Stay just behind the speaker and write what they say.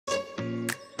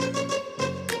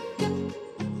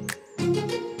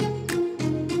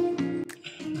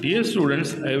Dear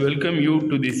students, I welcome you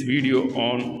to this video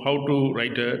on how to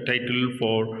write a title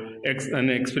for an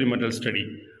experimental study.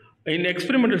 In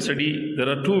experimental study, there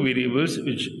are two variables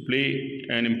which play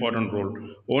an important role.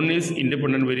 One is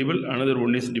independent variable, another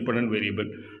one is dependent variable.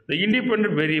 The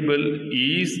independent variable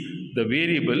is the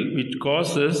variable which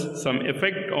causes some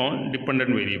effect on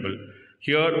dependent variable.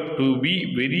 Here, to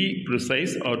be very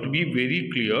precise or to be very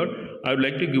clear, I would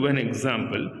like to give an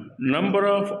example. Number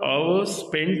of hours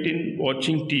spent in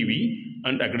watching TV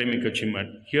and academic achievement.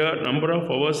 Here, number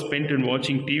of hours spent in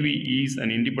watching TV is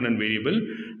an independent variable.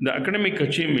 The academic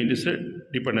achievement is a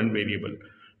dependent variable.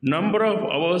 Number of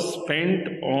hours spent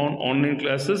on online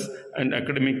classes and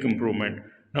academic improvement.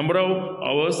 Number of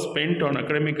hours spent on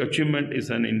academic achievement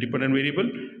is an independent variable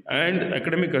and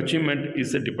academic achievement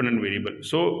is a dependent variable.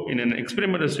 So in an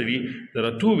experimental study, there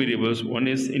are two variables. One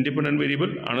is independent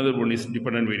variable, another one is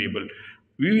dependent variable.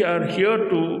 We are here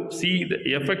to see the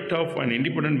effect of an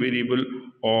independent variable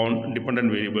on dependent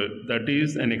variable. That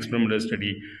is an experimental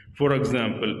study. For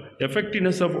example,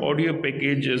 effectiveness of audio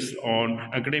packages on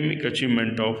academic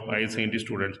achievement of higher secondary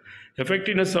students.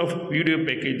 Effectiveness of video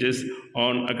packages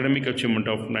on academic achievement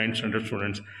of 9th standard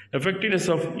students. Effectiveness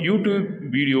of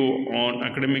YouTube video on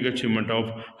academic achievement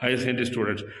of higher secondary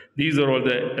students. These are all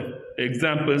the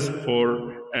examples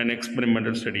for an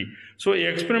experimental study. So, an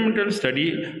experimental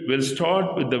study will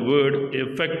start with the word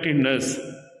effectiveness.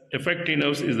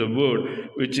 Effectiveness is the word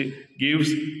which gives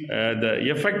the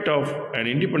effect of an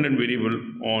independent variable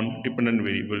on dependent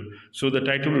variable. So, the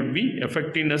title would be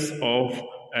effectiveness of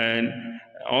an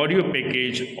audio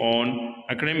package on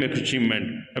academic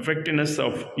achievement, effectiveness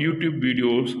of YouTube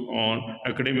videos on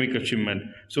academic achievement.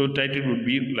 So title would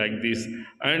be like this,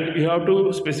 and you have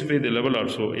to specify the level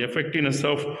also. Effectiveness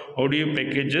of audio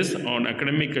packages on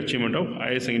academic achievement of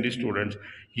higher secondary students.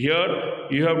 Here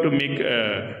you have to make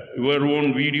your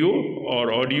own video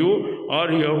or audio,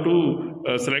 or you have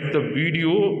to select the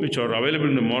video which are available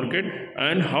in the market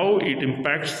and how it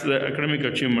impacts the academic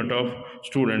achievement of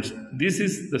students. This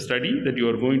is the study that you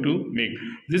are going to make.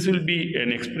 This will be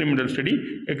an experimental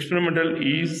study. Experimental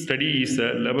study is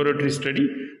a laboratory study.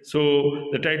 So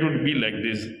the title would be like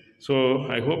this. So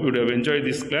I hope you would have enjoyed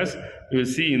this class. We will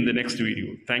see in the next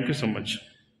video. Thank you so much.